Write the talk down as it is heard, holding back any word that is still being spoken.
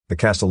The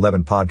Cast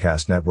 11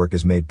 Podcast Network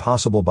is made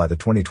possible by the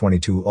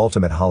 2022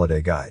 Ultimate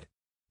Holiday Guide.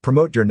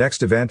 Promote your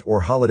next event or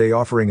holiday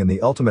offering in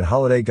the Ultimate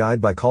Holiday Guide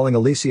by calling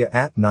Alicia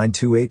at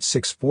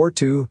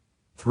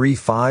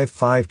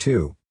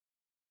 928-642-3552.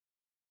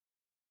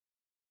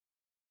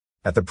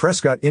 At the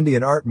Prescott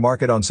Indian Art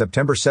Market on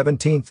September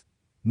 17th,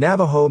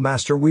 Navajo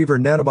master weaver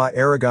Nanaba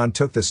Aragon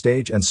took the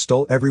stage and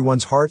stole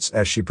everyone's hearts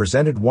as she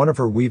presented one of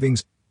her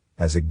weavings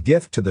as a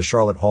gift to the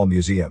Charlotte Hall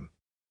Museum.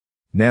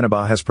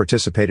 Nanaba has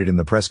participated in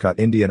the Prescott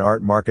Indian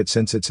Art Market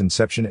since its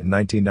inception in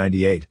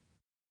 1998.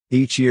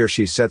 Each year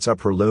she sets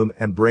up her loom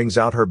and brings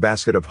out her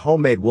basket of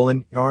homemade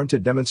woolen yarn to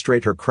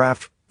demonstrate her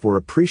craft for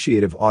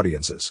appreciative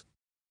audiences.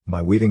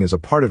 "My weaving is a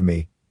part of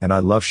me, and I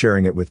love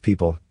sharing it with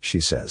people,"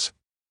 she says.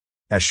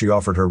 As she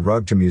offered her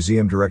rug to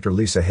museum director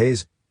Lisa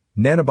Hayes,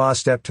 Nanaba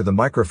stepped to the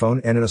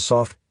microphone and in a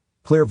soft,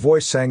 clear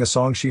voice sang a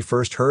song she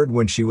first heard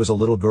when she was a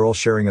little girl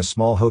sharing a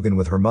small hogan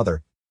with her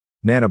mother.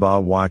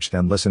 Nanaba watched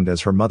and listened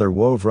as her mother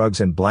wove rugs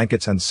and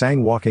blankets and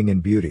sang Walking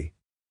in Beauty.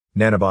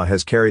 Nanaba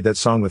has carried that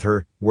song with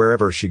her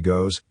wherever she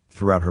goes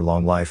throughout her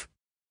long life.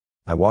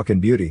 "I walk in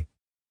beauty.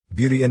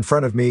 Beauty in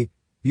front of me,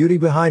 beauty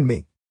behind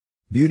me,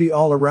 beauty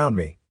all around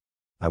me.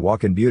 I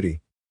walk in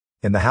beauty.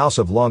 In the house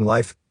of long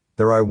life,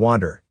 there I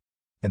wander.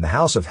 In the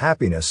house of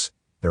happiness,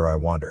 there I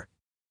wander.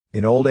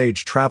 In old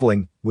age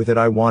traveling, with it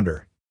I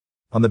wander.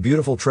 On the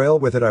beautiful trail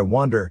with it I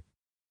wander."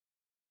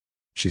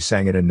 She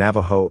sang it in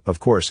Navajo, of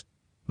course,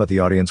 but the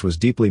audience was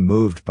deeply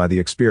moved by the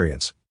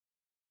experience.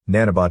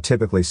 Nanaba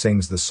typically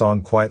sings the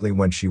song quietly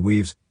when she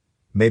weaves,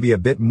 maybe a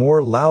bit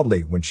more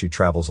loudly when she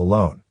travels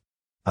alone.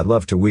 "I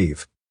love to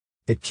weave.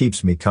 It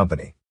keeps me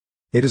company.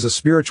 It is a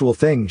spiritual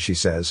thing," she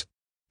says.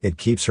 It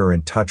keeps her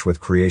in touch with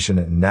creation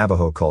and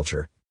Navajo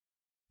culture.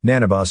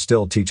 Nanaba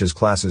still teaches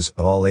classes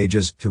of all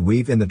ages to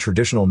weave in the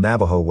traditional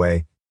Navajo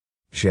way.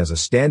 She has a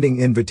standing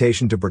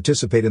invitation to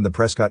participate in the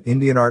Prescott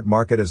Indian Art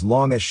Market as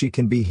long as she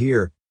can be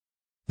here.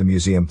 The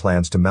museum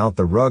plans to mount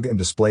the rug and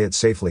display it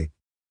safely.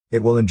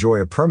 It will enjoy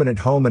a permanent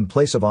home and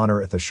place of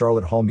honor at the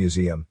Charlotte Hall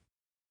Museum.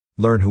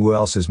 Learn who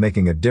else is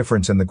making a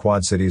difference in the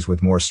Quad Cities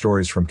with more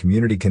stories from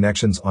Community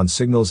Connections on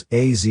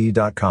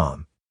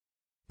signalsaz.com.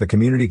 The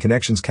Community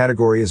Connections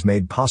category is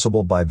made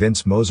possible by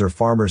Vince Moser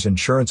Farmers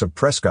Insurance of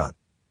Prescott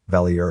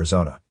Valley,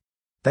 Arizona.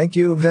 Thank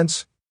you,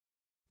 Vince.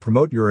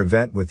 Promote your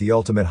event with the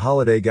Ultimate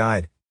Holiday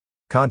Guide.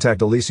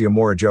 Contact Alicia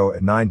Morajo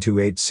at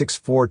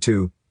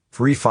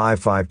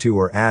 928-642-3552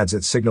 or ads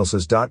at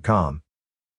signalsaz.com.